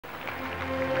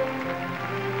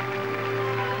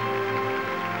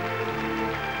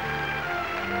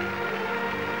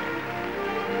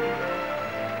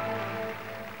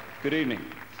Good evening.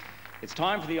 It's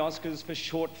time for the Oscars for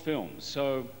short films,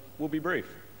 so we'll be brief.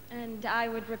 And I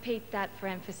would repeat that for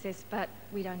emphasis, but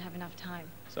we don't have enough time.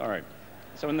 Sorry.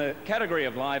 So in the category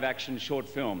of live-action short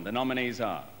film, the nominees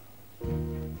are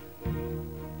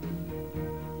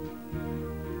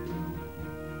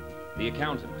The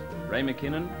Accountant, Ray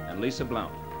McKinnon and Lisa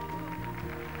Blount.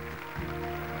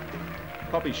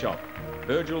 Coffee Shop,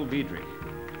 Virgil Vidri.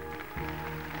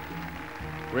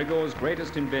 Gregor's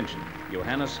Greatest Invention,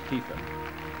 Johannes Kiefer.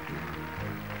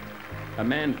 A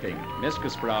Man Thing, Męska,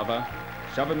 Sprawa,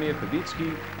 Slawomir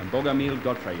Fabicki and Bogumil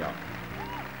Godfreyow.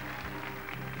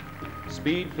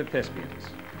 Speed for Thespians,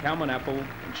 Kalman Apple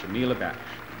and Shamila Bash.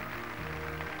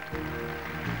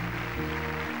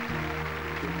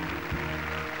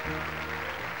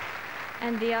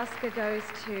 And the Oscar goes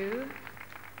to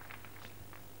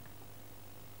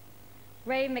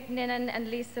Ray McKinnon and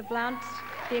Lisa Blount,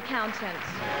 The Accountant.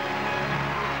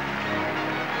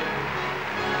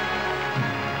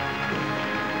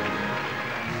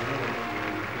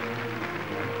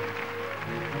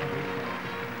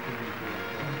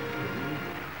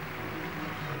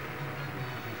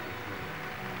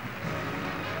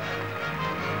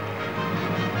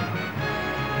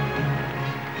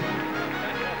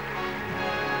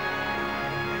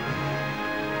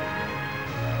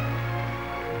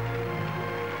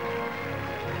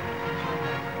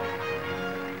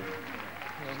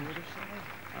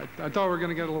 I thought we were going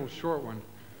to get a little short one.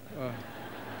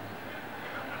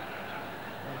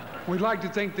 We'd like to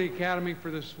thank the Academy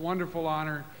for this wonderful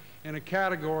honor in a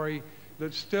category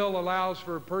that still allows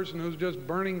for a person who's just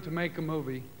burning to make a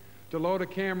movie to load a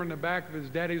camera in the back of his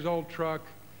daddy's old truck,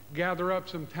 gather up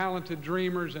some talented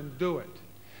dreamers, and do it.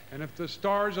 And if the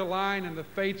stars align and the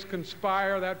fates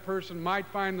conspire, that person might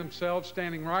find themselves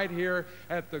standing right here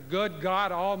at the good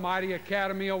God Almighty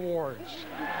Academy Awards.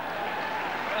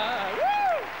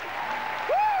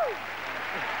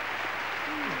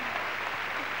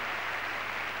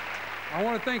 I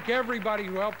want to thank everybody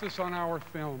who helped us on our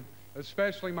film,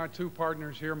 especially my two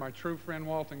partners here, my true friend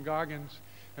Walton Goggins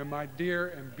and my dear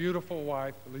and beautiful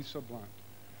wife, Lisa Blount.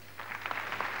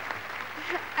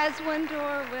 As one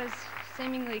door was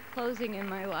seemingly closing in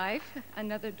my life,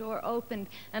 another door opened,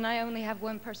 and I only have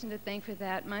one person to thank for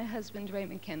that, my husband, Ray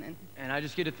McKinnon. And I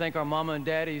just get to thank our mama and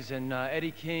daddies and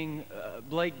Eddie King,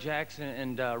 Blake Jackson,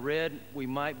 and Red. We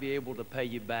might be able to pay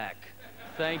you back.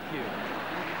 Thank you.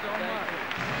 Thank you so much.